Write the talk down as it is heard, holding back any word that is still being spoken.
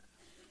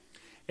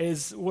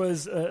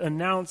was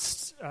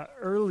announced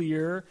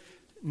earlier.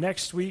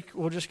 Next week,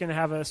 we're just going to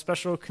have a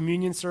special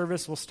communion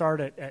service. We'll start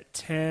at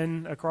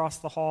 10 across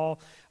the hall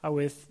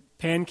with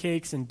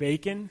pancakes and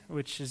bacon,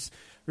 which is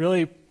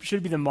really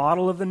should be the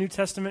model of the New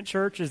Testament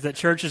church, is that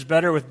church is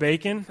better with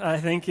bacon, I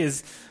think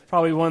is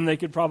probably one they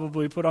could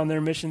probably put on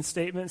their mission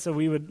statement. So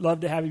we would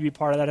love to have you be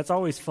part of that. It's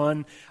always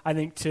fun, I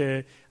think,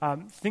 to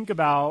think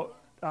about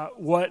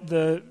what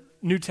the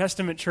New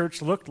Testament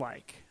church looked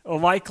like.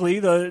 Likely,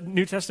 the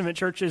New Testament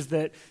churches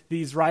that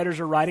these writers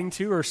are writing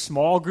to are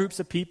small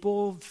groups of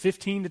people,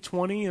 15 to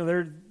 20.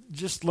 They're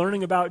just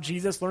learning about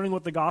Jesus, learning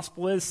what the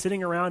gospel is,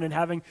 sitting around and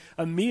having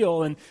a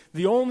meal. And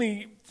the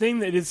only thing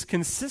that is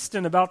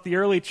consistent about the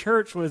early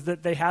church was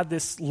that they had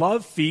this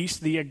love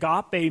feast, the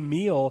agape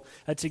meal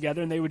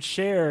together, and they would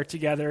share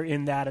together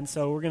in that. And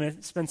so we're going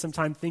to spend some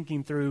time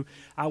thinking through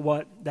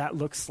what that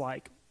looks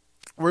like.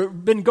 We've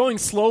been going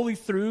slowly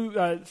through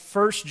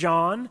 1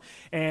 John,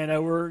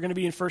 and we're going to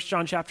be in 1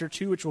 John chapter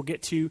 2, which we'll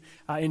get to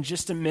in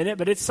just a minute.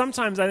 But it's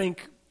sometimes, I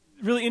think,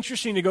 really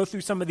interesting to go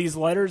through some of these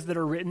letters that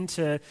are written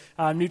to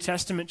New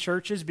Testament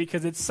churches,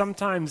 because it's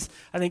sometimes,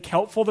 I think,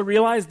 helpful to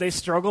realize they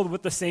struggled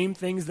with the same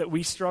things that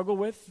we struggle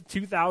with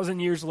 2,000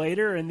 years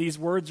later, and these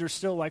words are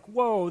still like,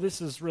 whoa, this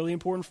is really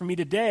important for me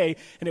today,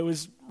 and it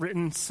was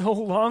written so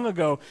long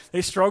ago.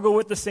 They struggle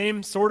with the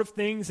same sort of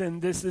things,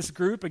 and this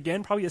group,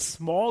 again, probably a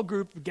small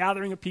group,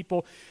 gathering of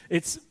people,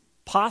 it's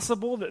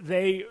possible that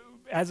they,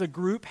 as a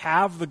group,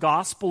 have the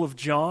Gospel of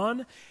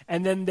John,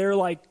 and then they're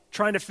like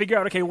trying to figure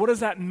out, okay, what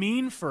does that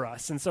mean for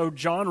us? And so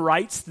John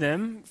writes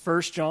them,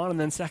 1 John and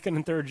then 2nd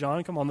and 3rd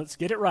John. Come on, let's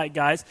get it right,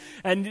 guys.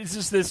 And it's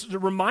just this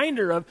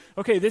reminder of,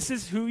 okay, this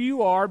is who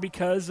you are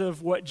because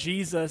of what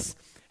Jesus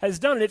has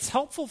done. And it's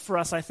helpful for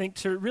us, I think,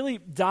 to really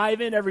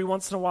dive in every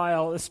once in a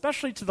while,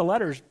 especially to the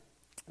letters,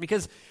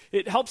 because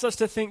it helps us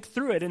to think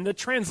through it. And the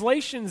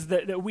translations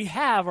that we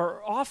have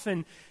are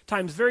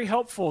oftentimes very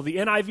helpful. The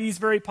NIV is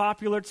very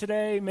popular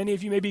today. Many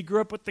of you maybe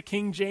grew up with the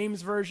King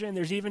James Version.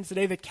 There's even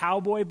today the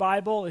Cowboy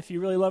Bible, if you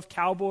really love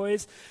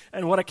cowboys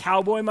and what a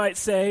cowboy might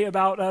say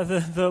about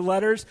the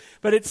letters.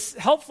 But it's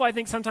helpful, I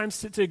think, sometimes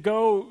to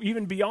go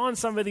even beyond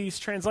some of these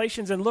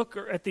translations and look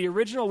at the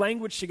original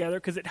language together,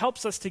 because it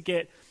helps us to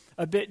get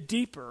a bit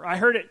deeper. I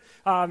heard it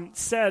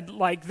said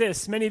like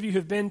this. Many of you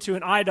have been to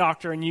an eye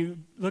doctor, and you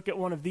look at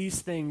one of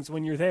these things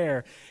when you're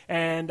there,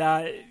 and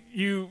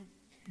you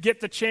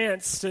get the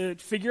chance to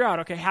figure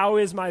out, okay, how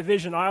is my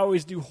vision? I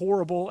always do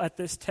horrible at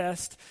this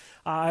test.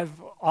 I have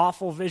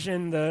awful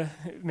vision.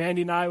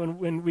 Mandy and I,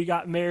 when we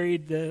got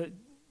married, the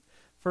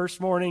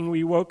first morning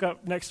we woke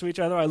up next to each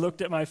other, I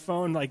looked at my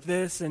phone like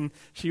this, and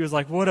she was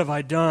like, what have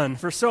I done?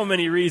 For so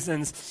many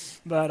reasons,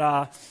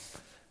 but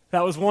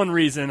that was one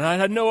reason. I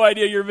had no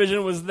idea your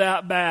vision was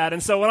that bad.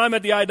 And so when I'm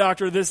at the eye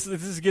doctor, this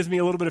gives me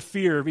a little bit of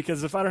fear,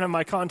 because if I don't have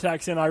my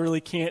contacts in, I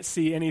really can't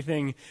see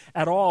anything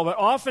at all. But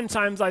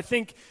oftentimes I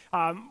think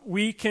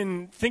we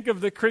can think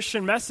of the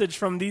Christian message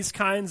from these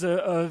kinds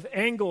of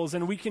angles,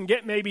 and we can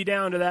get maybe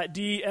down to that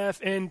D, F,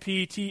 N,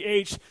 P, T,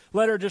 H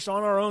letter just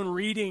on our own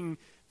reading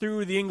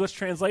through the English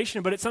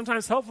translation. But it's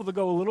sometimes helpful to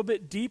go a little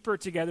bit deeper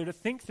together to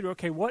think through,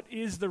 okay, what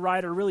is the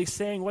writer really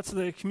saying? What's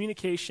the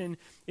communication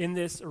in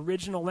this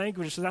original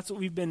language? So that's what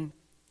we've been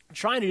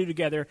trying to do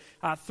together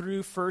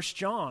through 1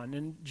 John.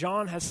 And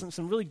John has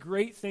some really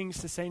great things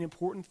to say and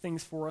important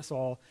things for us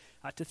all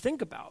to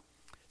think about.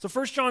 So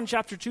 1 John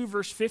chapter 2,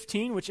 verse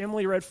 15, which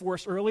Emily read for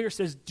us earlier,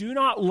 says, do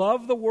not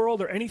love the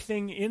world or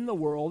anything in the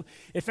world.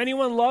 If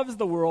anyone loves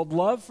the world,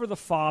 love for the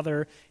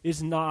Father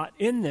is not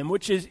in them,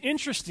 which is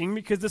interesting,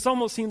 because this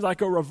almost seems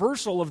like a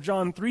reversal of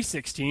John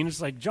 3:16. It's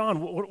like,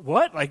 John,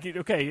 what? Like,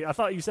 okay, I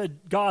thought you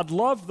said God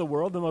loved the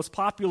world, the most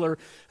popular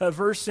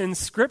verse in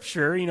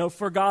Scripture,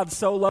 for God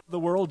so loved the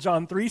world,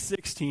 John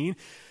 3:16.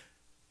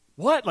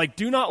 What? Like,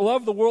 do not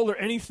love the world or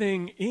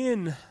anything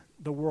in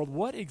the world.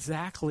 What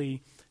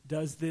exactly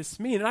does this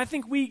mean? And I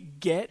think we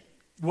get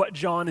what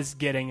John is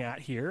getting at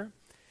here,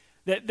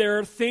 that there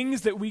are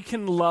things that we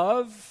can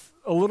love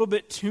a little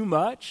bit too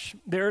much.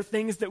 There are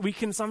things that we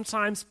can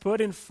sometimes put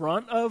in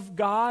front of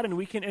God, and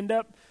we can end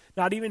up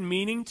not even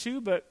meaning to,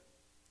 but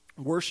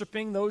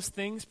worshiping those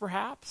things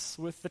perhaps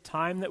with the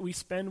time that we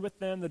spend with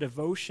them, the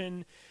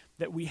devotion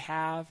that we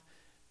have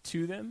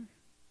to them.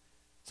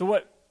 So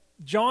what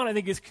John, I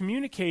think, is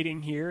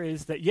communicating here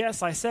is that,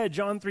 yes, I said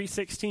John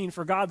 3:16,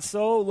 for God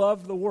so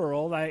loved the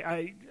world.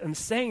 I am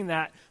saying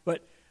that,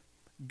 but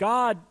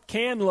God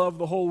can love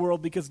the whole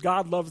world because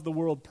God loves the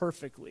world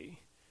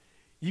perfectly.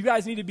 You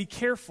guys need to be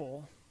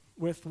careful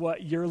with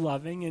what you're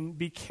loving, and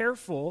be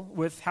careful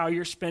with how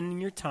you're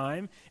spending your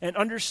time, and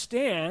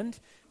understand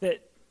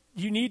that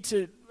you need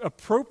to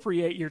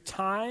appropriate your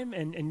time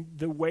and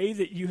the way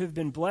that you have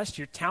been blessed,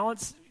 your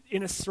talents,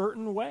 in a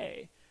certain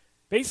way.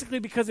 Basically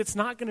because it's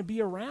not going to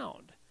be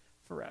around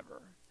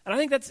forever. And I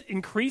think that's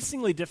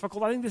increasingly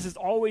difficult. I think this has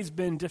always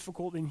been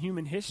difficult in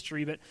human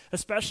history, but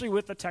especially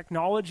with the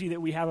technology that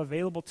we have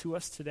available to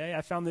us today.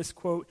 I found this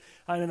quote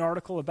in an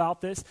article about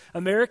this.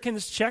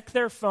 Americans check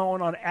their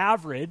phone on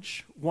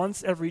average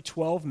once every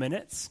 12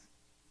 minutes.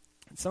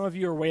 Some of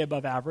you are way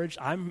above average.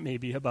 I'm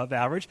maybe above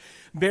average.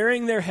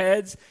 Burying their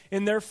heads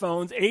in their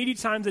phones 80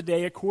 times a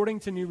day,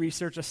 according to new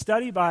research. A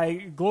study by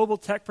global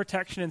tech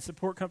protection and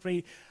support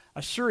company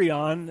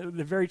Asurion,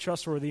 they're very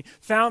trustworthy,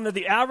 found that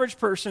the average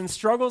person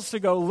struggles to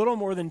go a little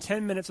more than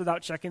 10 minutes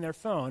without checking their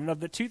phone. And of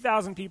the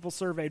 2,000 people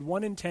surveyed,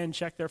 1 in 10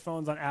 check their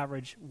phones on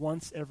average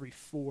once every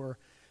 4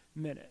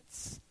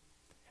 minutes.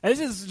 And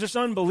this is just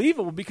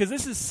unbelievable because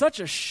this is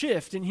such a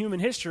shift in human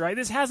history, right?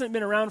 This hasn't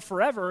been around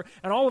forever,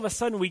 and all of a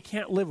sudden we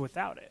can't live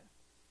without it,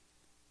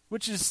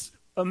 which is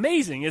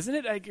amazing, isn't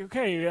it? Like,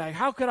 okay,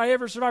 how could I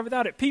ever survive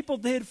without it? People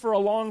did for a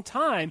long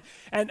time,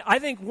 and I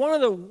think one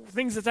of the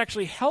things that's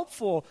actually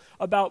helpful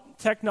about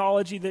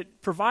technology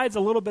that provides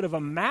a little bit of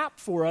a map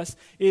for us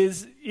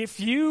is if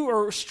you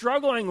are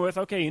struggling with,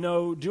 okay,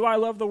 do I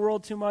love the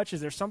world too much?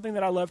 Is there something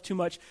that I love too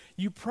much?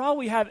 You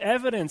probably have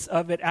evidence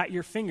of it at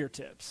your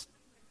fingertips.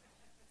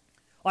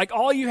 Like,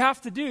 all you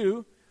have to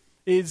do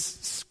is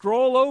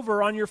scroll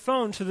over on your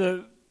phone to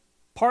the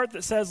part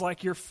that says,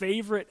 like, your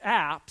favorite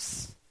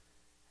apps.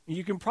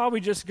 You can probably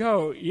just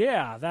go,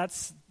 yeah,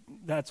 that's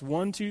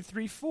 1, 2,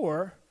 3,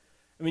 4.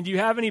 I mean, do you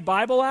have any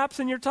Bible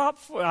apps in your top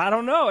 4? I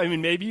don't know. I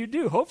mean, maybe you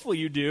do. Hopefully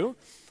you do.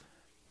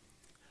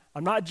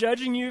 I'm not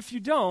judging you if you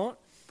don't.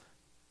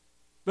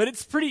 But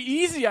it's pretty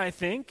easy, I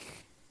think.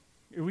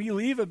 We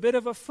leave a bit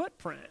of a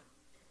footprint.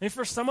 And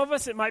for some of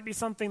us, it might be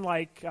something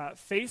like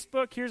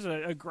Facebook. Here's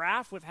a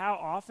graph with how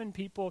often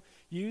people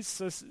use.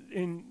 So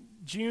in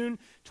June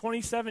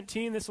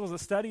 2017, this was a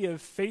study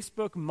of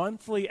Facebook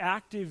monthly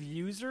active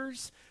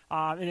users.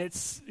 And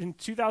it's in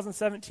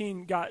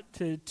 2017 got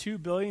to 2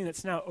 billion.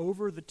 It's now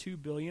over the 2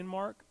 billion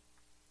mark.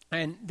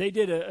 And they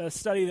did a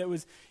study that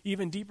was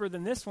even deeper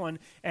than this one.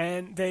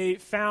 And they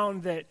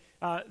found that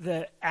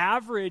the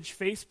average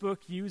Facebook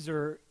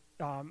user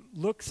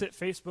looks at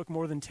Facebook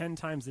more than 10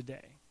 times a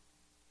day.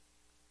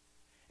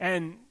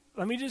 And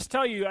let me just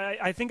tell you,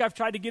 I think I've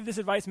tried to give this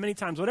advice many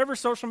times. Whatever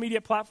social media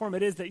platform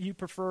it is that you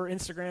prefer,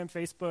 Instagram,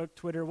 Facebook,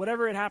 Twitter,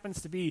 whatever it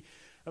happens to be,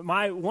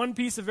 my one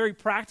piece of very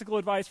practical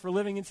advice for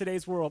living in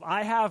today's world,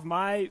 I have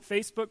my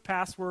Facebook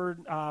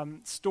password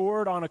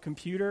stored on a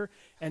computer,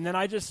 and then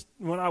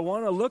when I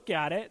want to look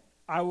at it,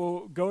 I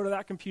will go to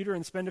that computer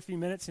and spend a few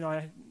minutes.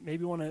 I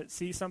maybe want to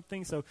see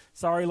something. So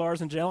sorry,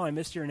 Lars and Jill, I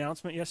missed your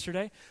announcement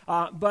yesterday.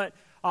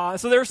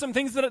 So there are some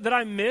things that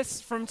I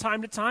miss from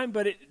time to time,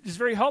 but it is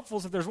very helpful.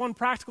 So if there's one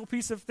practical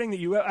piece of thing that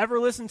you ever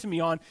listen to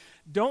me on,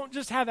 don't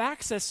just have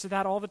access to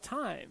that all the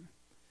time.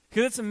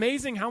 Because it's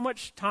amazing how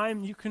much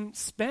time you can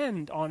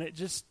spend on it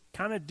just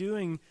kind of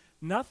doing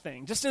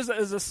nothing. Just as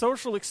a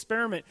social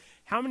experiment,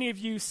 how many of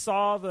you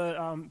saw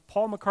the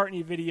Paul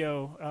McCartney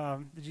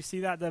video? Did you see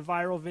that, the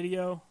viral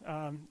video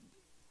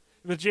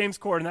with James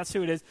Corden? That's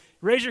who it is.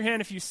 Raise your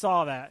hand if you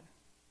saw that.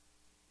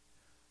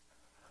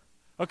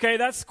 Okay,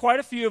 that's quite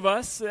a few of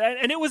us,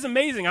 and it was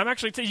amazing. I'm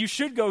actually telling you, you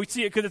should go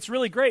see it because it's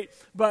really great.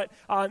 But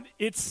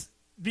it's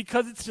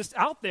because it's just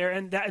out there,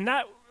 and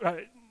that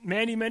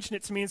Mandy mentioned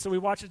it to me, and so we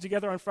watched it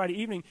together on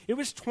Friday evening. It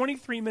was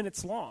 23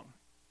 minutes long,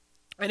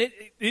 and it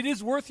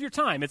is worth your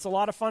time. It's a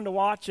lot of fun to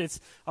watch. It's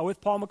with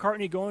Paul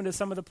McCartney going to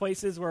some of the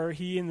places where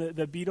he and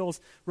the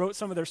Beatles wrote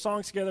some of their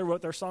songs together,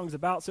 wrote their songs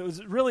about. So it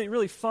was really,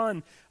 really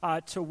fun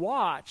to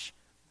watch.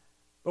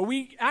 But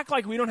we act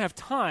like we don't have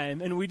time,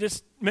 and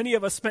many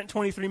of us spent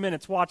 23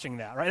 minutes watching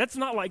that, right? That's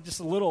not like just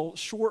a little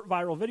short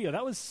viral video.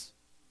 That was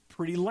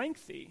pretty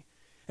lengthy.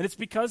 And it's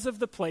because of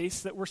the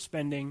place that we're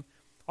spending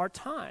our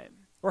time.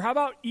 Or how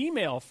about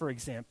email, for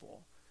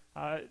example?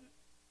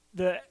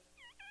 The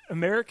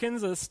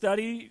Americans, a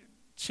study,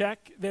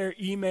 check their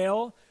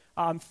email.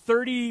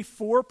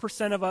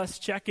 34% of us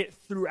check it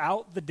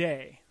throughout the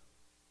day.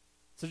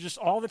 So just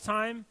all the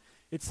time,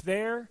 it's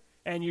there.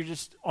 And you're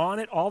just on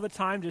it all the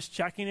time, just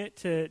checking it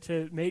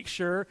to make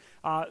sure.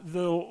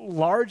 The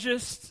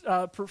largest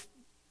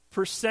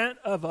percent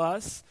of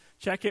us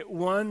check it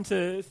 1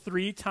 to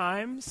 3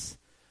 times,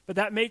 but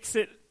that makes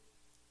it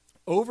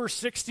over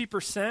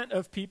 60%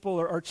 of people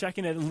are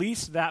checking it at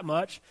least that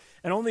much,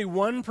 and only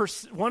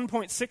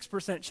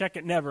 1.6% check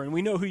it never. And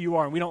we know who you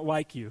are, and we don't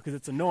like you because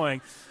it's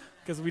annoying.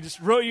 Because we just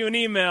wrote you an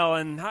email,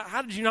 and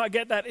how did you not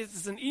get that?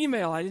 It's an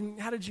email.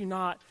 How did you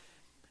not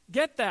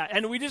get that?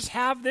 And we just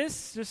have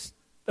this just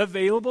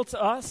available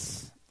to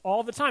us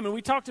all the time. And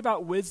we talked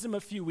about wisdom a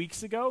few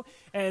weeks ago,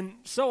 and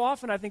so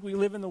often I think we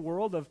live in the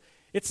world of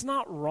it's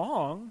not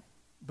wrong,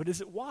 but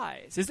is it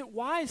wise? Is it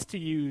wise to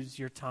use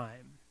your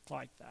time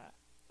like that?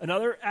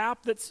 Another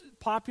app that's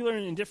popular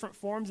in different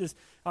forms is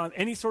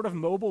any sort of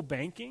mobile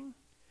banking.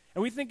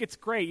 And we think it's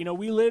great.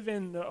 We live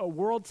in a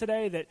world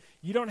today that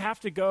you don't have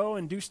to go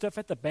and do stuff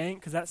at the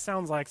bank because that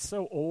sounds like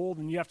so old,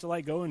 and you have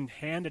to go and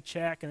hand a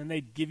check and then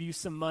they give you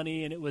some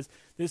money, and it was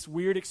this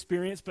weird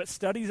experience. But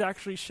studies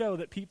actually show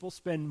that people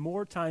spend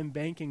more time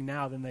banking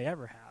now than they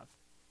ever have,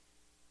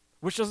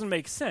 which doesn't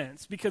make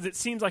sense because it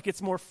seems like it's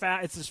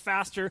it's just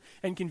faster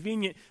and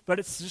convenient, but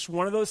it's just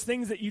one of those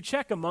things that you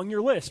check among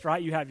your list,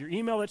 right? You have your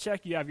email to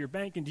check, you have your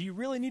bank, and do you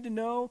really need to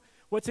know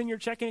what's in your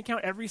checking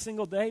account every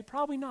single day?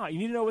 Probably not. You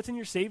need to know what's in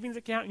your savings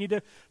account. You need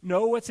to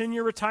know what's in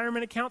your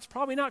retirement accounts?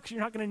 Probably not, because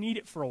you're not going to need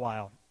it for a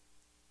while.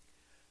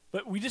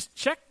 But we just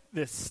check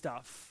this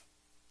stuff.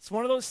 It's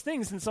one of those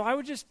things. And so I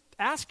would just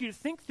ask you to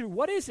think through,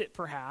 what is it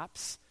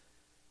perhaps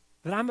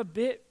that I'm a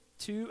bit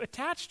too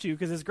attached to?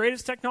 Because as great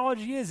as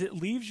technology is, it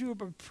leaves you a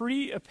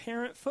pretty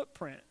apparent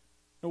footprint.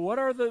 Now, what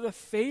are the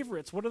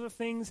favorites? What are the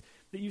things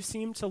that you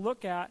seem to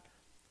look at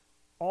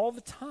all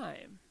the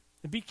time?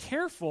 And be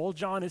careful,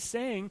 John is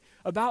saying,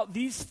 about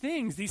these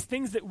things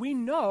that we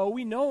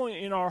know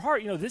in our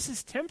heart, this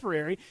is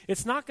temporary.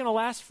 It's not going to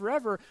last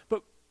forever.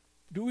 But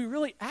do we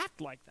really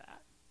act like that?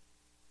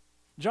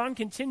 John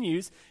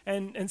continues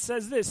and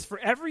says this, "For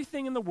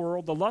everything in the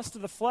world, the lust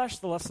of the flesh,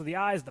 the lust of the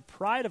eyes, the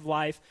pride of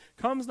life,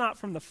 comes not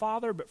from the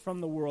Father, but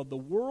from the world. The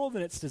world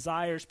and its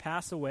desires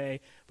pass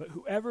away, but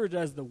whoever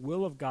does the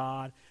will of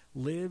God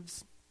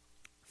lives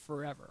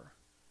forever."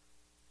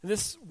 And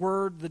this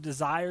word, the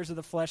desires of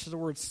the flesh, is the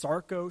word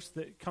sarkos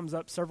that comes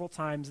up several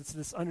times. It's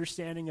this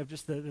understanding of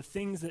just the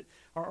things that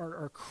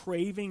are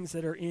cravings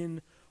that are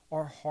in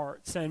our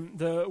hearts. And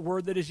the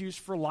word that is used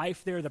for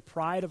life there, the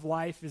pride of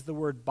life, is the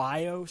word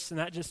bios, and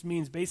that just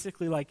means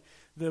basically like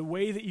the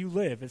way that you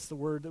live. It's the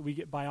word that we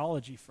get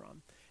biology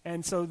from.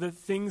 And so the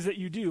things that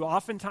you do,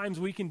 oftentimes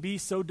we can be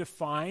so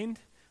defined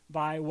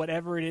by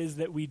whatever it is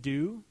that we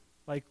do.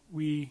 Like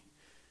you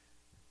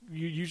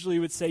usually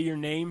would say your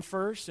name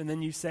first, and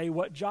then you say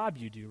what job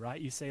you do,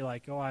 right? You say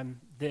like, oh, I'm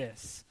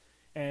this.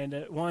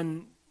 And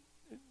one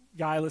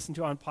guy I listen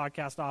to on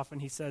podcast often,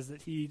 he says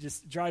that he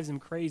just drives him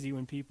crazy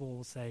when people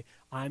will say,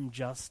 I'm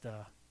just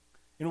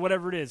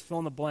whatever it is, fill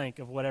in the blank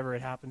of whatever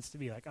it happens to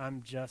be. Like,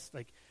 I'm just,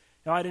 like,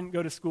 I didn't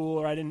go to school,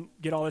 or I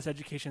didn't get all this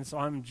education, so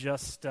I'm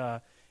just,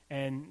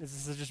 and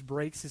this just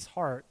breaks his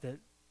heart that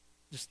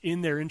just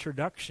in their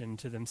introduction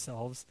to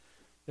themselves,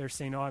 they're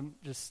saying, oh, I'm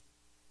just,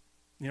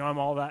 I'm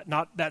all that,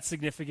 not that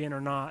significant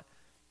or not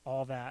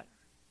all that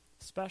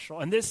special.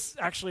 And this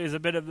actually is a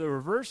bit of the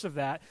reverse of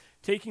that,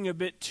 taking a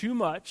bit too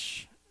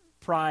much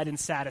pride and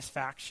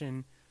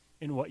satisfaction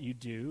in what you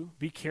do.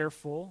 Be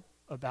careful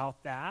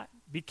about that.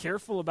 Be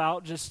careful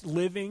about just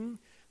living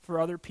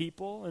for other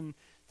people, and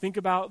think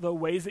about the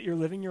ways that you're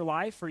living your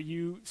life. Are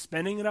you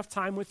spending enough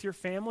time with your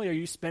family? Are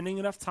you spending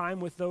enough time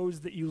with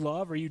those that you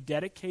love? Are you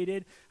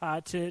dedicated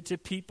to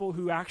people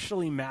who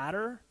actually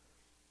matter?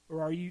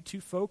 Or are you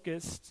too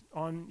focused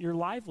on your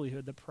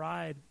livelihood, the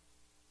pride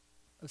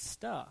of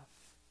stuff?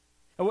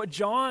 And what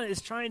John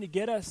is trying to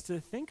get us to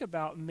think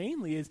about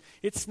mainly is,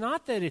 it's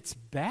not that it's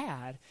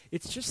bad,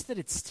 it's just that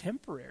it's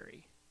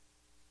temporary.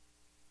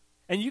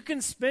 And you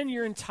can spend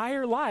your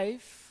entire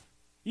life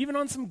even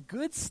on some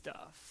good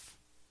stuff,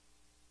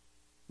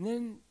 and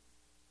then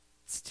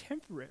it's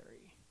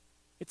temporary.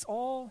 It's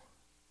all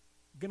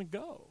going to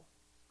go.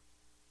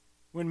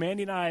 When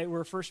Mandy and I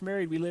were first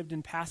married, we lived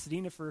in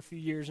Pasadena for a few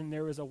years, and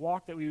there was a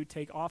walk that we would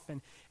take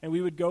often, and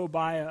we would go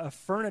by a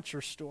furniture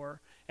store.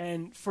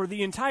 And for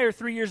the entire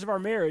 3 years of our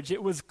marriage,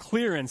 it was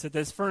clearance at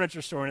this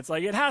furniture store. And it's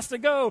like, it has to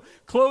go,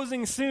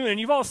 closing soon. And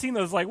you've all seen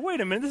those, like, wait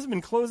a minute, this has been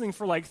closing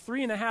for like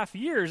 3.5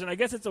 years. And I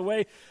guess it's a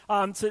way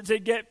to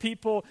get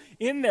people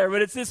in there.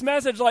 But it's this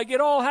message, like, it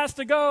all has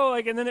to go.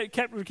 Like, and then it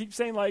keep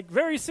saying, like,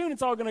 very soon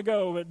it's all going to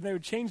go. But they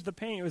would change the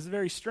paint. It was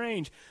very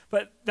strange.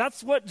 But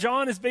that's what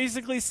John is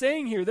basically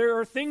saying here. There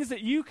are things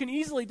that you can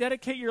easily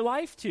dedicate your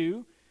life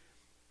to,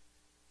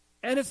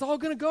 and it's all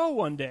going to go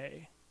one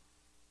day.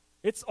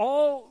 It's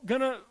all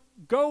going to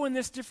go in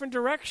this different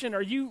direction.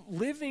 Are you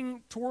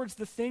living towards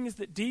the things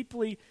that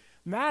deeply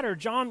matter?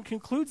 John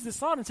concludes this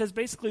thought and says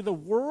basically the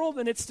world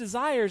and its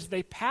desires,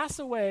 they pass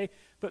away,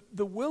 but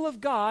the will of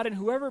God and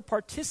whoever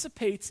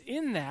participates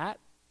in that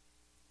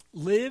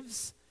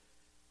lives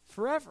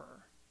forever.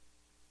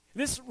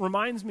 This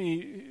reminds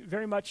me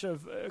very much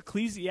of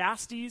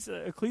Ecclesiastes.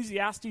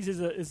 Ecclesiastes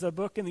is a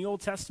book in the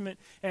Old Testament,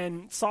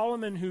 and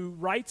Solomon, who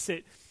writes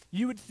it,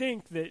 you would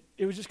think that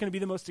it was just going to be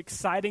the most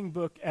exciting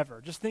book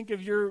ever. Just think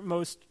of your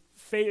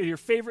your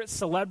favorite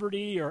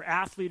celebrity or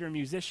athlete or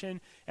musician,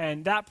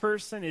 and that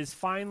person is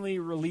finally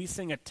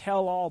releasing a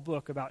tell-all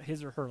book about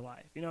his or her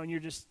life. And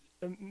you're just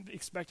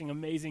expecting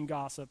amazing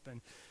gossip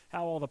and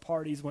how all the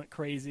parties went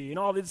crazy and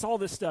all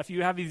this stuff.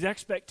 You have these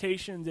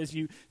expectations as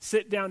you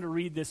sit down to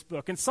read this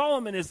book. And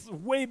Solomon is a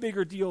way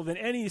bigger deal than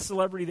any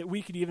celebrity that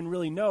we could even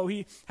really know.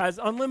 He has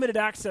unlimited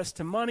access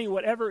to money,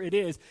 whatever it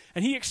is,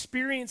 and he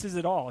experiences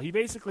it all. He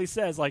basically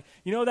says, like,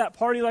 that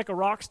party like a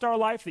rock star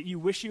life that you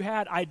wish you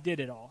had? I did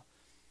it all.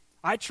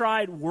 I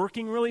tried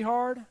working really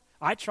hard.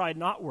 I tried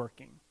not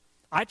working.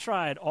 I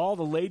tried all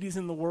the ladies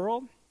in the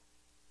world.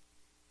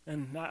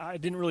 And I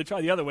didn't really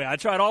try the other way. I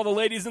tried all the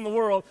ladies in the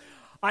world.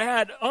 I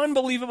had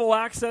unbelievable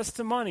access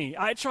to money.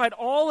 I tried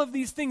all of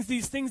these things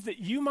that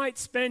you might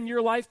spend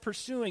your life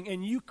pursuing,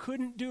 and you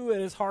couldn't do it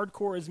as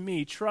hardcore as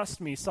me.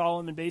 Trust me,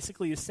 Solomon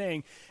basically is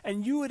saying.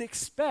 And you would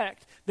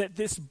expect that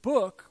this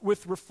book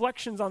with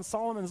reflections on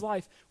Solomon's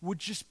life would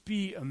just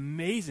be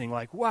amazing.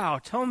 Like, wow,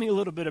 tell me a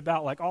little bit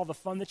about like all the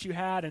fun that you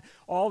had and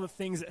all the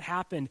things that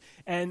happened.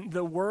 And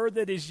the word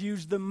that is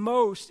used the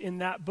most in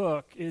that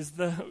book is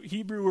the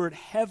Hebrew word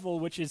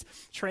hevel, which is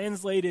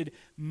translated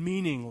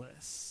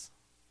meaningless.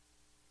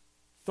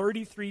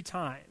 33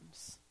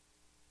 times.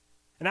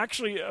 And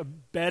actually a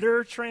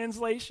better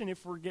translation,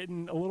 if we're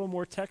getting a little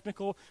more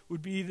technical,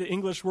 would be the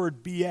English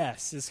word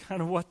BS, is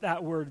kind of what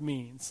that word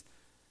means.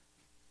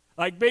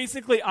 Like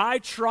basically, I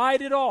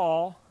tried it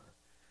all,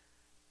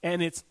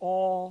 and it's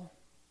all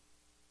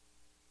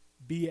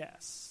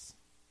BS.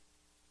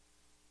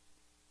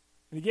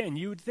 And again,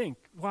 you would think,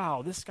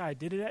 wow, this guy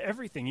did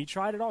everything. He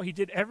tried it all. He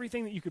did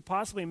everything that you could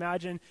possibly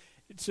imagine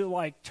to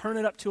like turn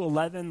it up to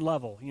 11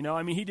 level. You know,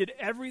 I mean, he did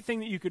everything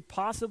that you could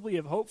possibly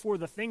have hoped for,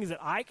 the things that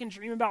I can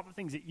dream about, the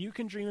things that you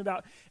can dream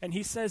about. And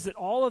he says that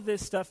all of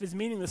this stuff is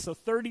meaningless. So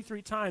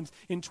 33 times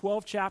in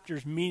 12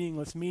 chapters,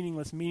 meaningless,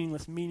 meaningless,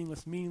 meaningless,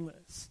 meaningless,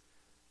 meaningless.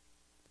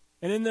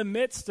 And in the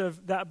midst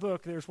of that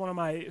book, there's one of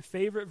my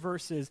favorite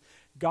verses.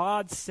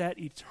 God set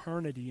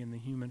eternity in the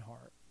human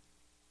heart.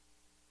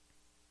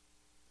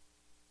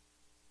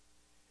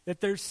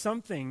 That there's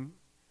something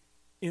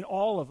in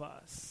all of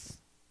us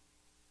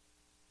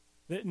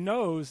that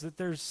knows that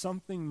there's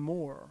something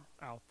more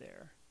out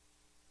there.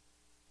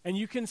 And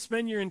you can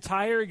spend your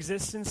entire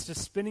existence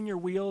just spinning your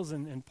wheels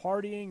and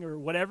partying or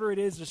whatever it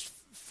is, just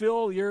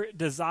fill your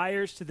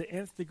desires to the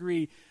nth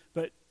degree.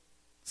 But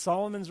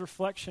Solomon's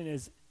reflection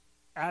is,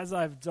 as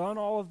I've done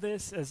all of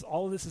this, as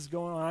all of this is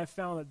going on, I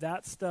found that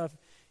that stuff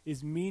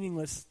is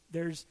meaningless.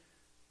 There's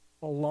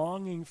a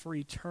longing for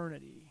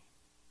eternity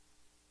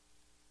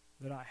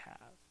that I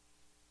have.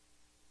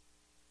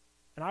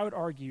 And I would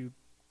argue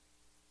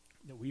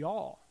that we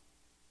all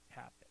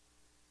have it.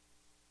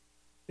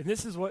 And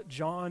this is what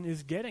John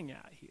is getting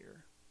at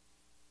here.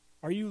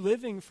 Are you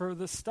living for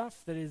the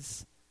stuff that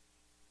is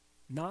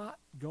not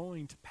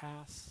going to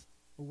pass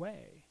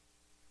away?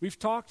 We've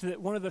talked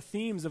that one of the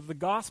themes of the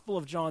Gospel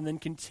of John, then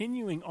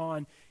continuing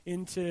on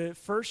into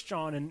 1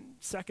 John and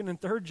 2nd and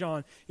 3rd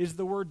John, is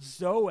the word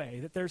Zoe,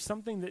 that there's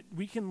something that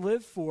we can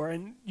live for.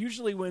 And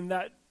usually when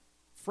that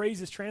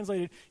phrase is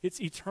translated, it's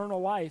eternal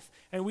life.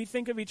 And we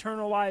think of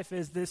eternal life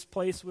as this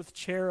place with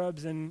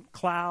cherubs and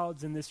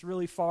clouds and this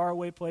really far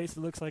away place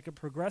that looks like a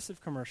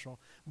Progressive commercial.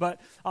 But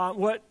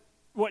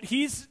what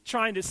he's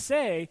trying to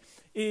say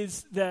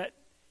is that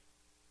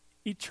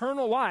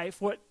eternal life,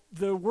 what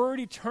the word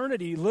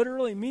eternity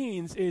literally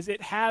means is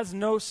it has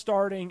no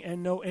starting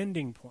and no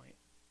ending point.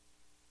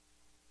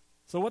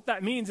 So what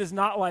that means is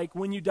not like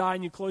when you die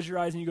and you close your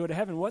eyes and you go to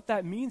heaven. What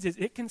that means is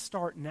it can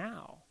start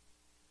now.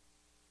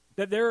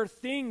 That there are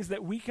things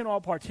that we can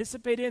all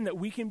participate in, that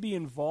we can be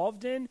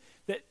involved in,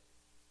 that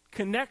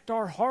connect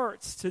our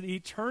hearts to the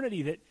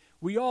eternity that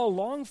we all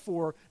long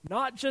for,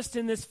 not just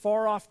in this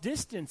far-off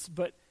distance,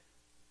 but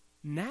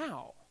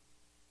now.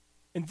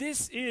 And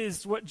this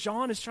is what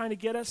John is trying to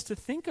get us to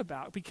think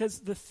about,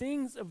 because the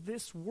things of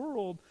this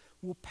world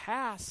will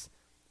pass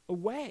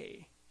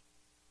away.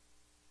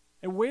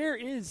 And where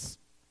is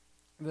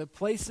the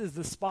places,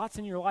 the spots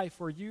in your life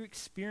where you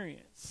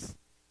experience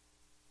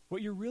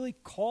what you're really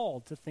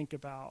called to think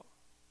about,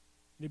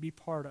 to be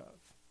part of?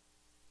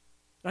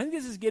 And I think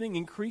this is getting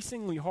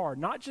increasingly hard,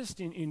 not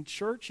just in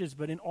churches,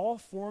 but in all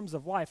forms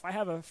of life. I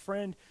have a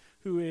friend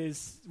who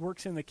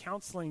works in the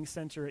counseling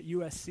center at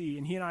USC,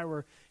 and he and I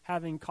were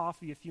having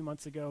coffee a few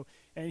months ago,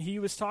 and he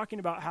was talking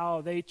about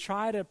how they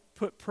try to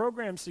put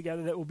programs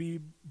together that will be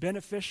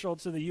beneficial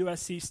to the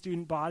USC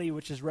student body,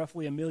 which is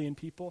roughly 1 million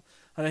people.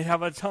 They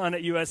have a ton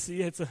at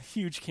USC. It's a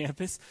huge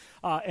campus.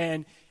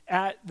 And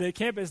at the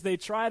campus, they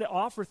try to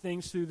offer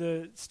things through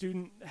the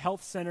student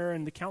health center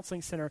and the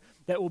counseling center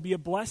that will be a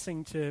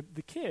blessing to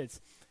the kids.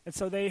 And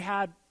so they'll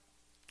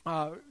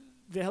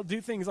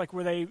do things like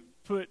where they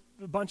put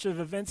a bunch of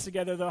events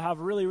together. They'll have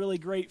really, really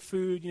great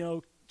food. You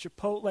know,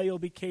 Chipotle will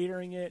be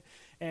catering it,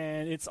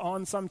 and it's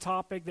on some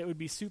topic that would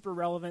be super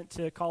relevant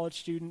to college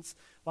students,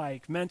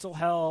 like mental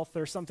health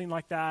or something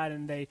like that.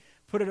 And they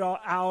put it all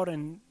out,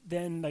 and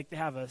then like they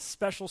have a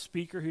special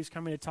speaker who's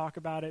coming to talk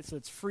about it. So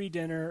it's free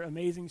dinner,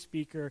 amazing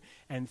speaker,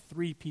 and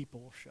 3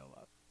 people show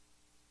up.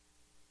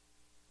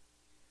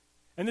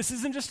 And this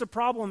isn't just a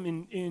problem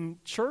in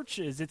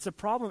churches. It's a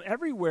problem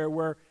everywhere,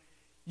 where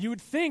you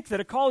would think that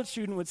a college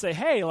student would say,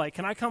 hey, like,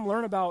 can I come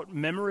learn about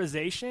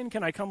memorization?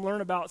 Can I come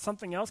learn about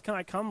something else? Can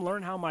I come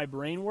learn how my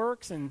brain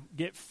works and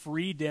get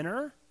free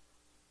dinner?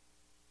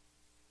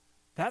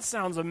 That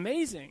sounds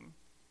amazing.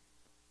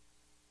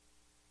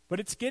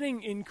 But it's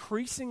getting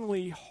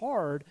increasingly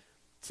hard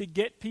to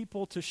get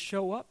people to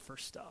show up for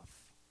stuff,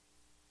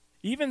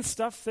 even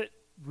stuff that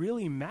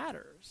really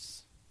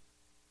matters.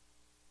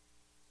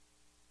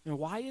 And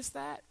why is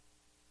that?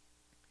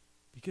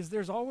 Because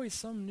there's always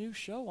some new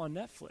show on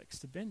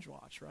Netflix to binge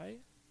watch, right?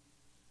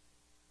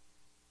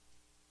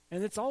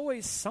 And it's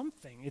always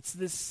something. It's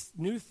this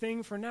new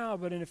thing for now,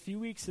 but in a few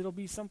weeks it'll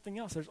be something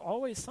else. There's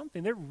always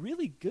something. They're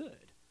really good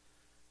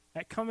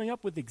at coming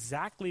up with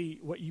exactly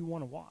what you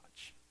want to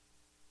watch.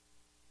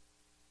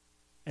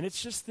 And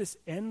it's just this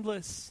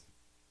endless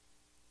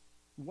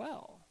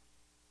well.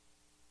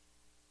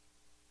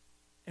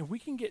 And we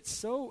can get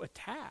so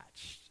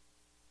attached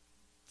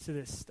to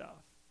this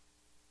stuff.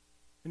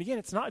 And again,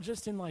 it's not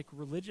just in like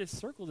religious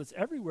circles, it's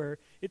everywhere.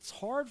 It's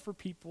hard for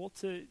people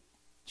to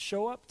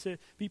show up to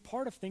be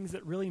part of things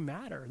that really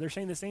matter. They're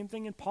saying the same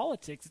thing in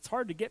politics. It's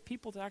hard to get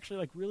people to actually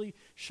like really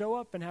show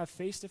up and have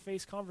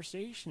face-to-face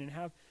conversation and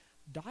have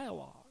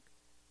dialogue.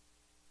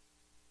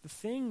 The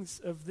things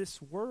of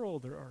this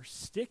world are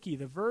sticky.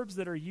 The verbs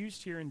that are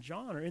used here in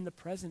John are in the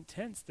present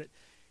tense, that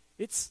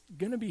it's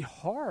going to be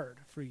hard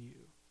for you.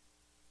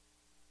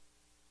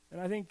 And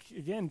I think,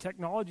 again,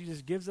 technology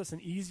just gives us an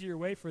easier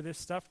way for this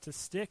stuff to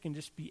stick and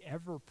just be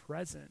ever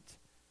present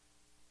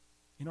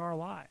in our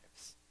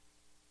lives.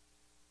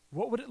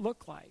 What would it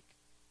look like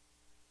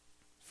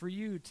for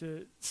you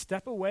to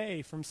step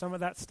away from some of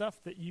that stuff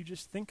that you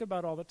just think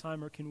about all the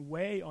time or can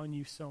weigh on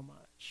you so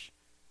much?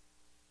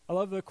 I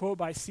love the quote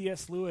by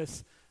C.S.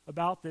 Lewis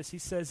about this. He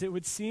says, "It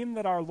would seem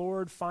that our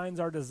Lord finds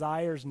our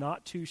desires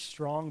not too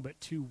strong but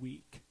too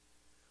weak.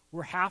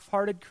 We're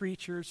half-hearted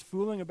creatures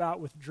fooling about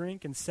with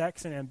drink and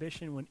sex and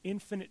ambition when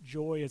infinite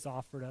joy is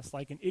offered us,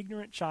 like an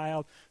ignorant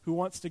child who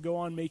wants to go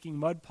on making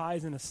mud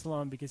pies in a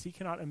slum because he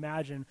cannot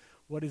imagine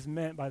what is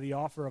meant by the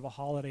offer of a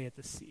holiday at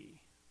the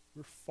sea.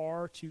 We're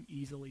far too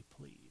easily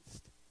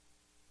pleased."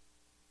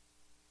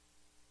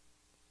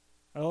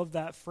 I love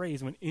that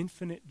phrase, when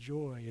infinite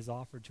joy is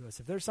offered to us.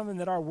 If there's something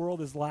that our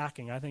world is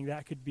lacking, I think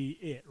that could be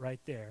it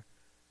right there.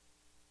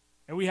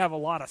 And we have a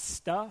lot of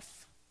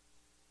stuff.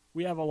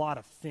 We have a lot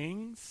of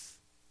things.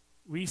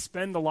 We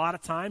spend a lot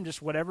of time,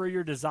 just whatever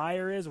your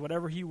desire is,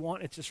 whatever you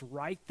want, it's just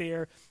right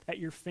there at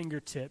your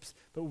fingertips.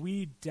 But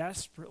we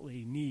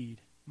desperately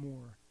need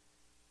more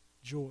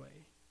joy.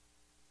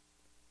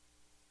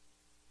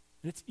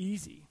 And it's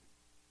easy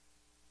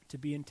to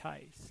be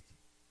enticed.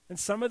 And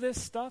some of this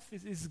stuff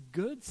is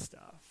good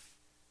stuff.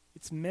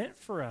 It's meant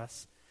for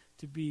us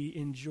to be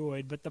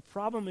enjoyed. But the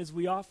problem is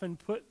we often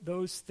put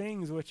those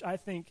things, which I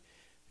think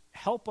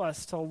help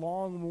us to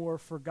long more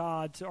for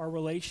God, to our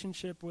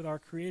relationship with our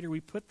Creator, we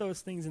put those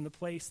things in the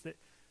place that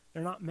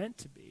they're not meant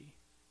to be.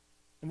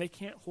 And they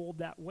can't hold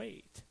that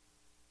weight.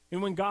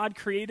 And when God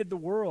created the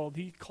world,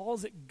 he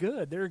calls it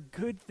good. There are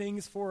good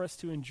things for us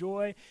to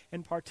enjoy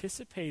and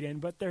participate in,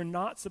 but they're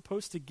not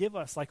supposed to give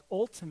us like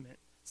ultimate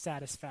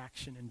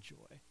satisfaction and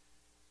joy.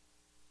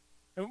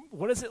 And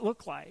what does it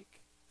look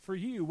like for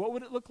you? What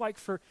would it look like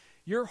for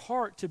your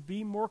heart to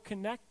be more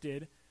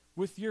connected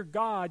with your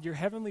God, your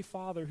Heavenly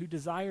Father, who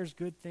desires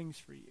good things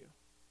for you?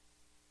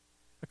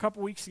 A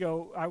couple weeks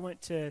ago, I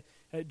went to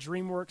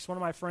DreamWorks. One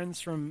of my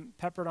friends from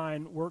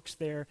Pepperdine works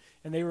there,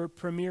 and they were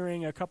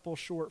premiering a couple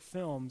short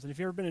films. And if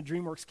you've ever been to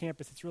DreamWorks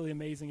campus, it's really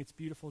amazing. It's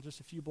beautiful, just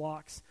a few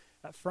blocks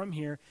from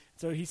here.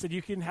 So he said,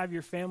 you can have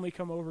your family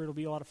come over. It'll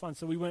be a lot of fun.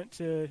 So we went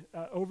to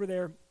over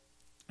there,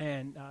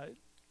 and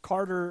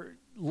Carter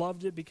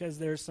loved it because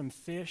there's some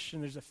fish,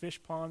 and there's a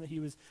fish pond that he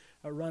was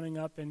running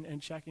up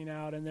and checking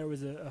out, and there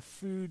was a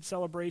food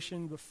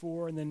celebration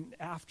before and then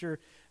after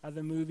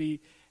the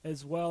movie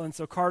as well. And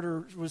so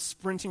Carter was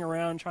sprinting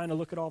around trying to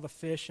look at all the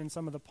fish in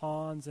some of the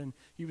ponds, and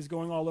he was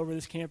going all over.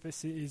 This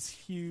campus is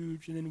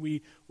huge. And then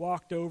we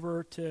walked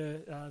over to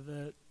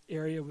the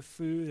area with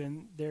food,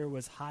 and there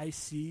was High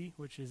C,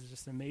 which is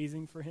just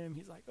amazing for him.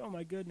 He's like, oh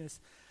my goodness,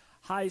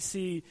 High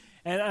C.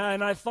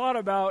 And I thought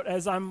about,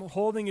 as I'm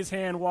holding his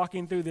hand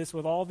walking through this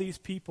with all these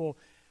people,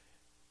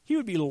 he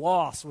would be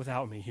lost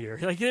without me here.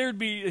 Like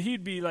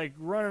he'd be like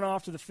running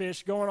off to the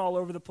fish, going all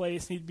over the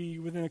place. He'd be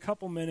within a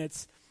couple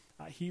minutes,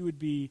 he would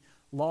be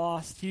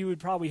lost. He would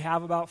probably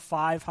have about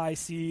 5 High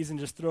Cs and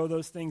just throw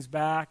those things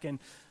back. And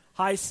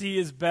High C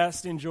is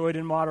best enjoyed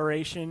in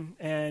moderation.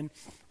 And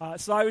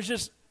so I was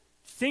just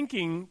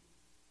thinking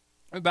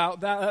about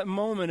that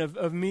moment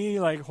of me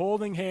like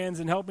holding hands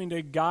and helping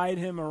to guide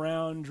him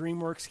around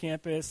DreamWorks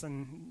campus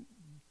and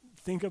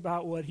think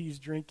about what he's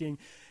drinking.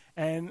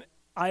 And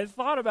I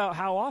thought about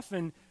how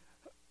often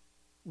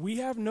we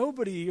have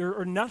nobody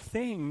or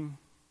nothing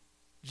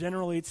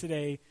generally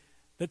today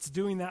that's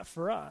doing that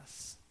for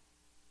us,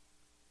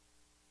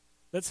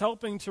 that's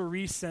helping to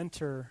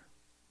recenter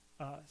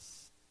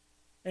us.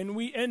 And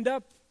we end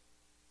up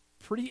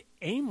pretty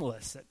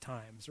aimless at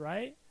times,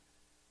 right?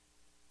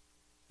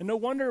 And no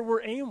wonder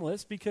we're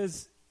aimless,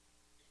 because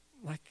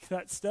like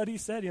that study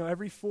said,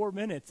 every 4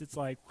 minutes it's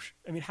like,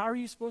 how are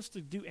you supposed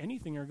to do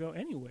anything or go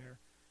anywhere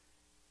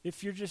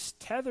if you're just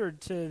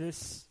tethered to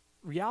this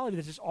reality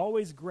that's just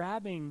always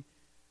grabbing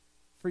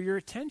for your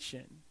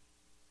attention?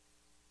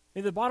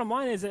 And the bottom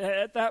line is that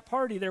at that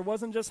party, there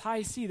wasn't just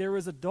High C, there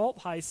was adult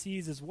High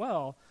Cs as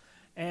well.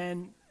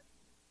 And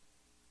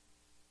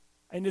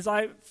as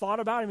I thought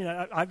about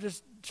it, I've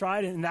just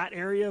tried in that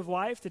area of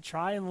life to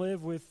try and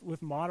live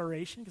with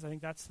moderation, because I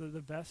think that's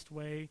the best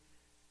way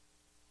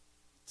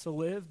to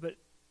live. But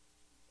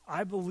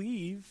I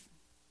believe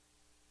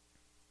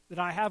that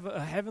I have a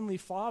heavenly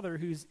Father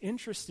who's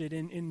interested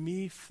in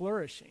me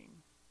flourishing,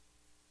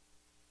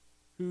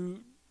 who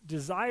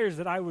desires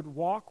that I would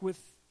walk with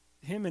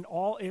him in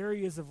all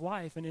areas of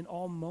life and in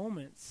all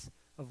moments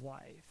of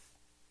life.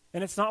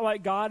 And it's not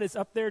like God is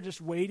up there just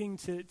waiting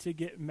to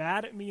get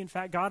mad at me. In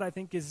fact, God, I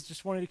think, is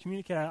just wanting to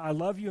communicate, I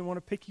love you and want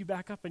to pick you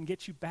back up and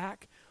get you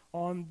back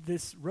on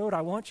this road.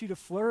 I want you to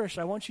flourish.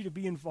 I want you to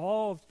be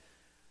involved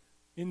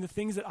in the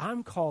things that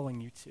I'm calling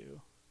you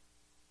to.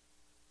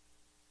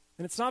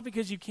 And it's not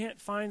because you can't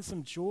find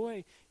some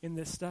joy in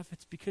this stuff.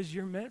 It's because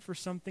you're meant for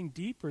something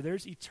deeper.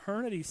 There's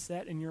eternity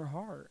set in your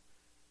heart.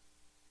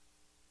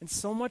 And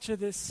so much of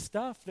this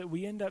stuff that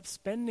we end up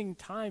spending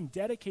time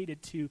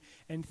dedicated to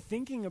and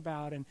thinking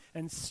about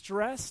and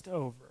stressed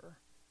over,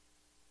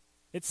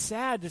 it's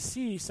sad to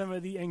see some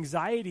of the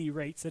anxiety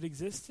rates that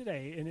exist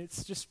today. And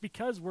it's just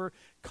because we're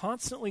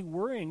constantly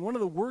worrying. One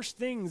of the worst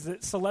things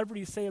that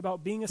celebrities say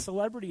about being a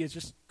celebrity is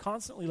just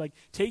constantly like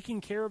taking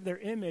care of their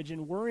image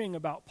and worrying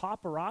about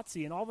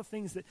paparazzi and all the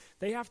things that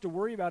they have to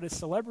worry about as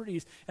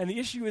celebrities. And the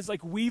issue is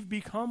like we've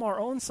become our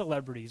own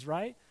celebrities,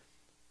 right?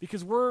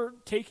 Because we're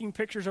taking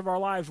pictures of our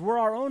lives. We're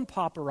our own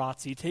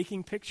paparazzi,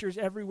 taking pictures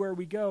everywhere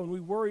we go, and we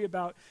worry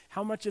about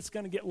how much it's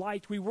going to get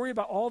liked. We worry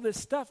about all this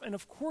stuff, and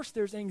of course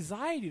there's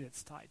anxiety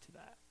that's tied to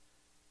that.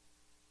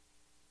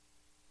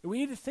 And we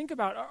need to think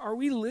about, are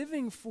we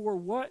living for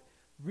what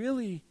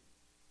really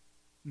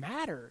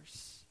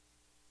matters?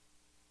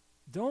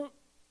 Don't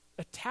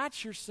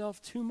attach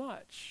yourself too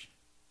much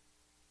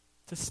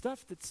to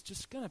stuff that's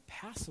just going to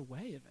pass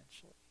away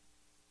eventually.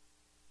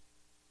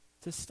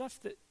 To stuff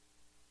that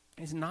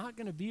is not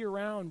going to be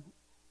around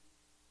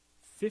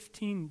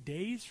 15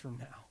 days from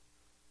now,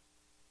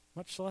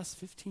 much less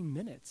 15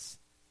 minutes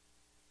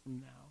from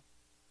now.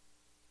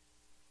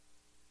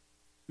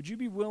 Would you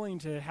be willing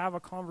to have a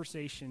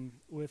conversation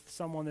with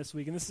someone this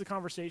week? And this is a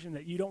conversation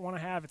that you don't want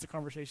to have. It's a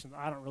conversation that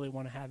I don't really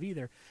want to have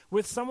either.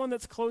 With someone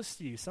that's close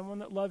to you, someone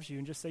that loves you,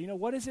 and just say,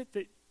 what is it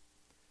that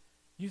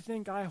you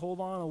think I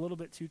hold on a little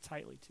bit too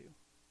tightly to?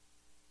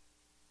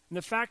 And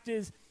the fact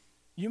is,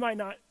 you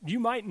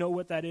might know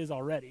what that is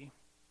already.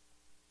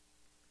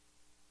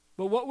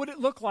 But what would it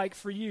look like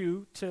for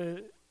you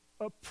to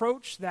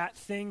approach that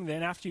thing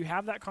then after you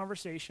have that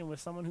conversation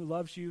with someone who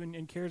loves you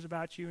and cares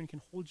about you and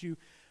can hold you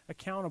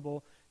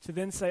accountable, to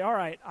then say, all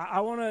right, I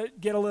want to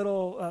get a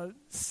little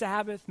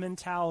Sabbath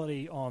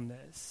mentality on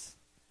this.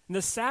 And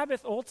the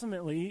Sabbath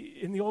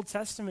ultimately, in the Old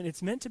Testament,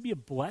 it's meant to be a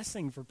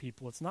blessing for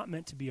people. It's not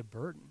meant to be a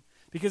burden.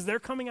 Because they're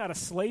coming out of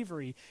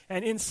slavery.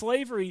 And in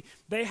slavery,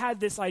 they had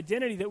this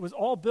identity that was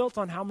all built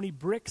on how many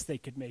bricks they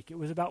could make. It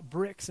was about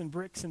bricks and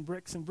bricks and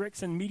bricks and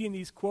bricks and meeting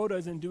these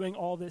quotas and doing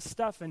all this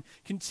stuff and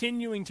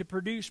continuing to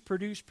produce.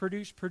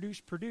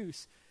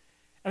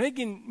 I think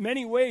in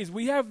many ways,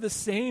 we have the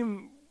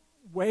same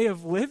way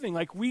of living.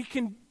 Like we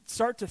can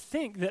start to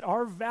think that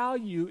our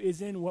value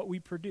is in what we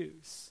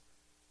produce.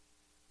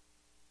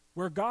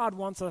 Where God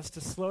wants us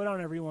to slow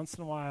down every once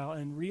in a while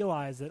and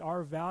realize that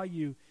our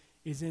value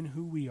is in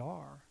who we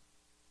are.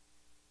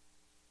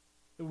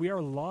 That we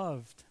are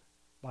loved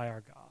by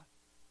our God.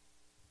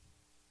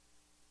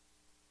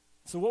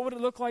 So what would it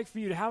look like for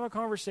you to have a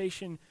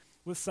conversation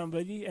with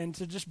somebody and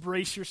to just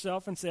brace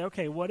yourself and say,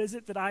 okay, what is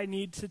it that I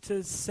need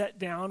to set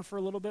down for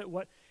a little bit?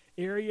 What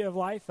area of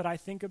life that I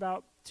think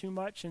about too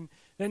much? And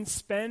then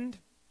spend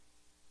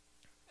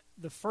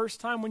the first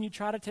time when you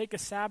try to take a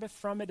Sabbath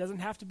from it, doesn't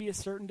have to be a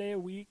certain day a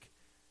week.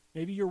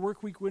 Maybe your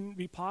work week wouldn't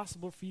be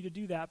possible for you to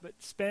do that,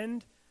 but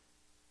spend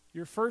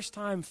your first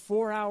time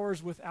 4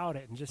 hours without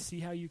it and just see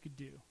how you could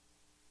do.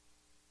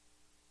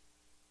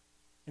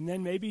 And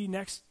then maybe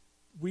next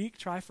week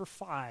try for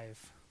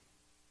 5.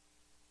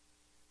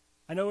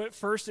 I know at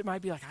first it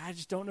might be like, I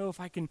just don't know if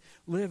I can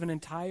live an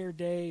entire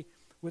day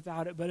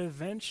without it. But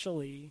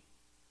eventually,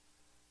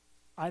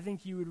 I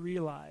think you would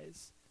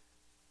realize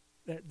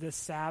that the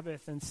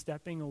Sabbath and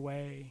stepping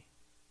away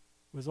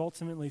was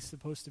ultimately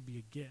supposed to be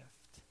a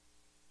gift.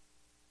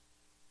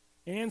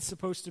 And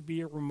supposed to be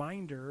a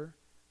reminder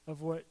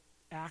of what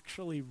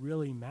actually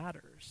really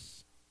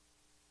matters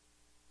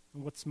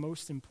and what's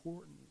most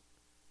important.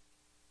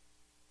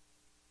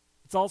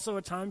 It's also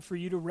a time for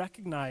you to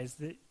recognize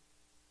that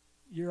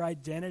your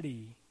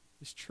identity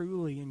is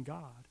truly in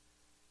God.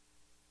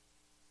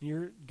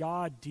 Your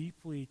God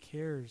deeply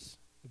cares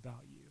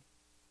about you.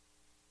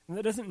 And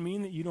that doesn't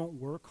mean that you don't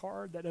work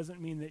hard. That doesn't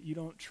mean that you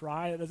don't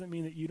try. That doesn't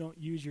mean that you don't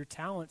use your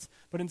talents.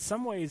 But in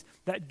some ways,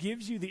 that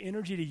gives you the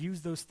energy to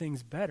use those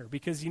things better.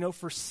 Because,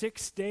 for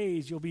 6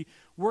 days, you'll be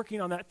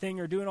working on that thing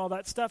or doing all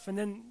that stuff. And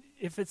then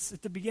if it's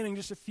at the beginning,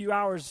 just a few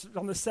hours,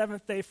 on the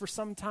 7th day for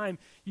some time,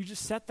 you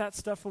just set that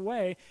stuff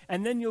away.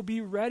 And then you'll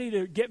be ready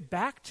to get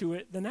back to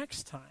it the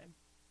next time.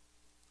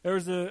 There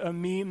was a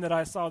meme that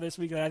I saw this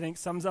week that I think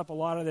sums up a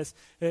lot of this.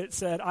 It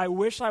said, I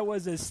wish I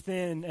was as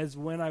thin as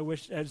when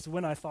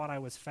I thought I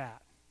was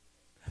fat.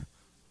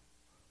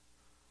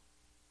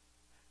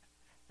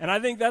 And I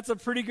think that's a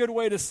pretty good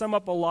way to sum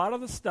up a lot of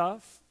the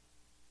stuff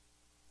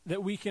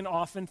that we can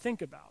often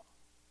think about.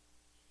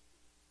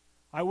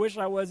 I wish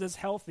I was as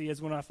healthy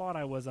as when I thought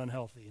I was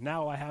unhealthy.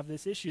 Now I have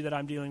this issue that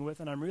I'm dealing with,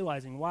 and I'm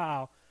realizing,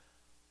 wow,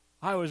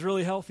 I was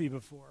really healthy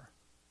before.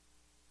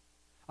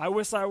 I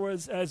wish I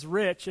was as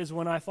rich as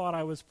when I thought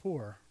I was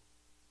poor.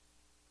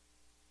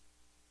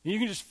 You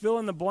can just fill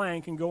in the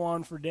blank and go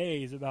on for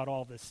days about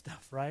all this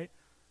stuff, right?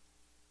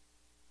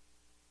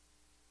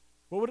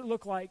 What would it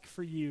look like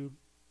for you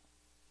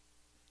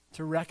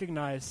to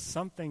recognize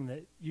something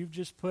that you've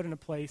just put in a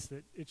place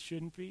that it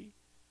shouldn't be?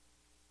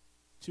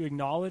 To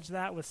acknowledge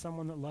that with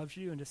someone that loves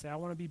you and to say, I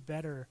want to be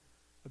better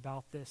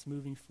about this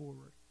moving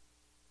forward.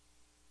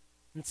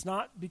 And it's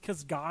not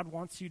because God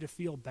wants you to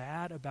feel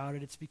bad about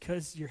it. It's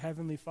because your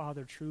Heavenly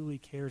Father truly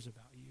cares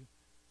about you.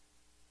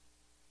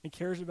 And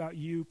cares about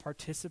you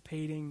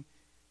participating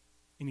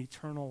in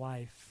eternal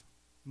life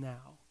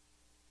now.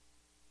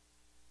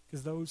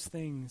 Because those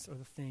things are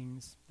the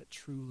things that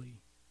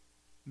truly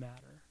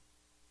matter.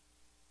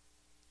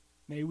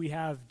 May we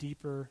have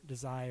deeper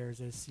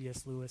desires, as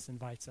C.S. Lewis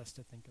invites us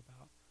to think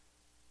about.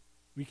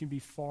 We can be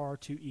far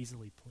too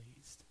easily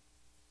pleased.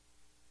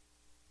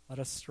 Let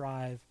us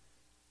strive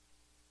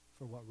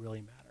for what really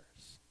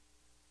matters.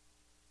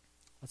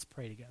 Let's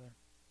pray together.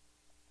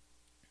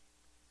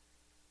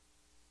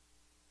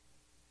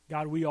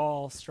 God, we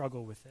all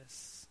struggle with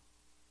this,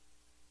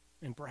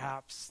 and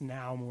perhaps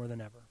now more than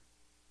ever,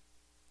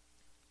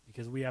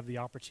 because we have the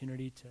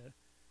opportunity to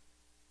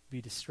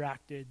be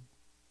distracted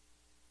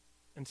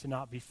and to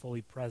not be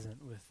fully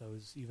present with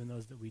those, even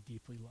those that we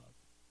deeply love.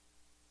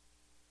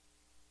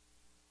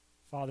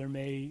 Father,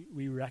 may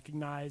we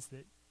recognize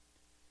that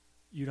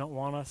you don't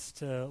want us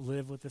to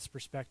live with this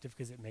perspective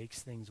because it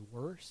makes things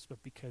worse,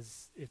 but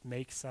because it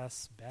makes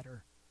us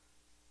better.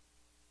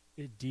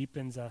 It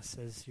deepens us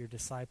as your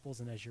disciples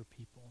and as your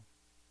people.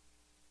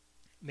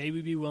 May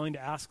we be willing to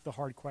ask the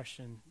hard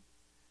question,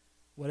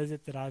 what is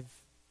it that I've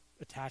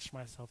attached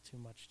myself too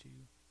much to?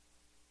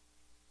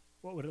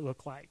 What would it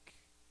look like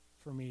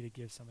for me to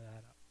give some of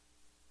that up?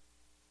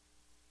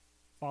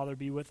 Father,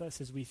 be with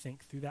us as we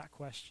think through that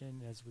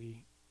question, as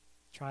we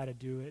try to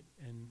do it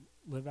and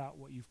live out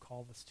what you've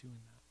called us to in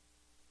that.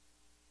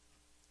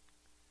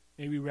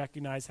 May we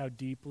recognize how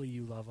deeply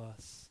you love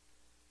us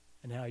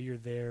and how you're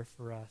there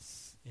for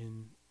us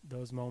in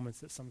those moments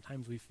that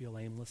sometimes we feel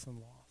aimless and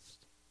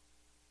lost.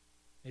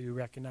 May we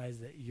recognize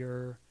that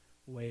your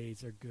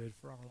ways are good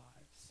for our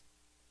lives.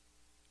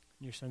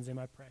 In your son's name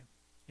I pray.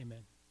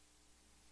 Amen.